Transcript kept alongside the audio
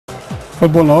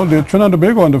Football now, the Trinidad and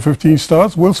Tobago under-15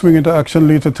 stars will swing into action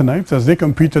later tonight as they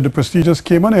compete at the prestigious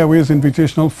Cayman Airways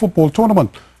invitational football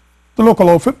tournament. The local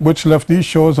outfit, which left these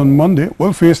shores on Monday,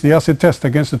 will face the acid test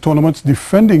against the tournament's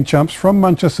defending champs from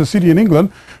Manchester City in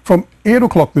England from 8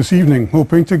 o'clock this evening,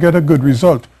 hoping to get a good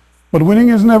result. But winning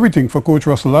isn't everything for Coach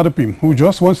Russell Ladapim, who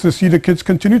just wants to see the kids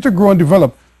continue to grow and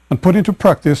develop and put into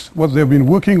practice what they've been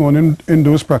working on in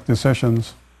those practice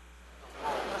sessions.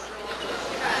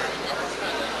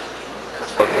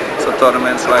 So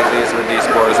tournaments like this with these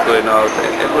boys going out,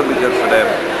 it would be good for them.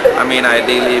 I mean,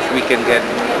 ideally if we can get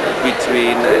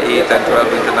between 8 and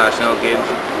 12 international games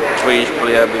for each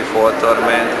player before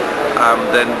tournament,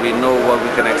 then we know what we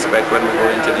can expect when we go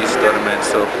into these tournaments.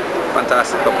 So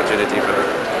fantastic opportunity for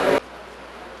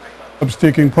them.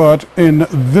 Taking part in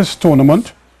this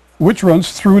tournament, which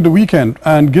runs through the weekend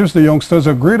and gives the youngsters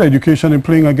a great education in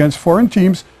playing against foreign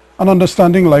teams and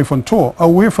understanding life on tour,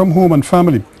 away from home and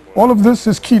family. All of this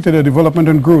is key to their development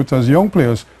and growth as young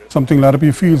players, something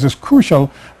Ladapim feels is crucial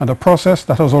and a process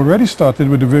that has already started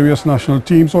with the various national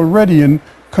teams already in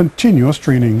continuous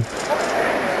training.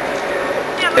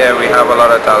 Yeah, we have a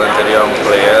lot of talented young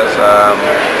players.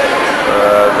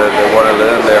 They want to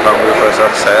learn, they're hungry for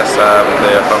success,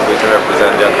 they're hungry to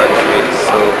represent their country.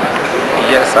 So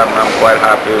yes, I'm quite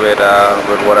happy with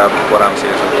what I'm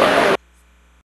seeing so far.